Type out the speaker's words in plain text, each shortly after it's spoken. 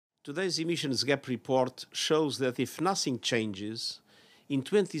Today's emissions gap report shows that if nothing changes, in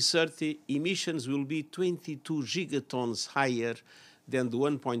 2030 emissions will be 22 gigatons higher than the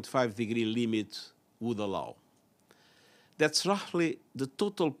 1.5 degree limit would allow. That's roughly the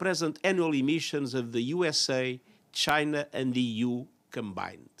total present annual emissions of the USA, China and the EU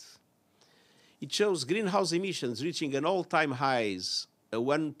combined. It shows greenhouse emissions reaching an all-time highs, a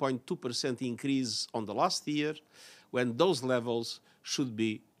 1.2% increase on the last year, when those levels should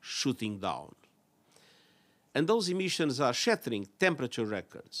be shooting down. And those emissions are shattering temperature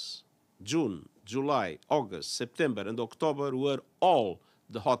records. June, July, August, September and October were all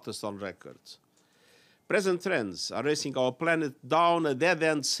the hottest on record. Present trends are racing our planet down a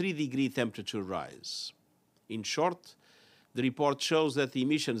dead-end 3-degree temperature rise. In short, the report shows that the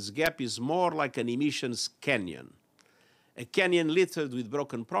emissions gap is more like an emissions canyon. A canyon littered with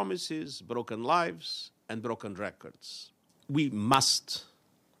broken promises, broken lives, and broken records. We must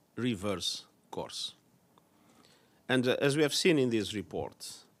reverse course. And as we have seen in this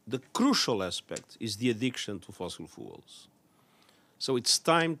report, the crucial aspect is the addiction to fossil fuels. So it's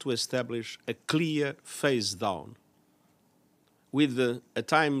time to establish a clear phase down with a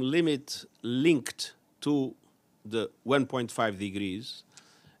time limit linked to the 1.5 degrees,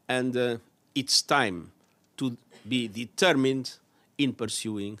 and it's time to be determined in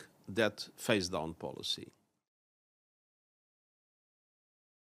pursuing that phase down policy.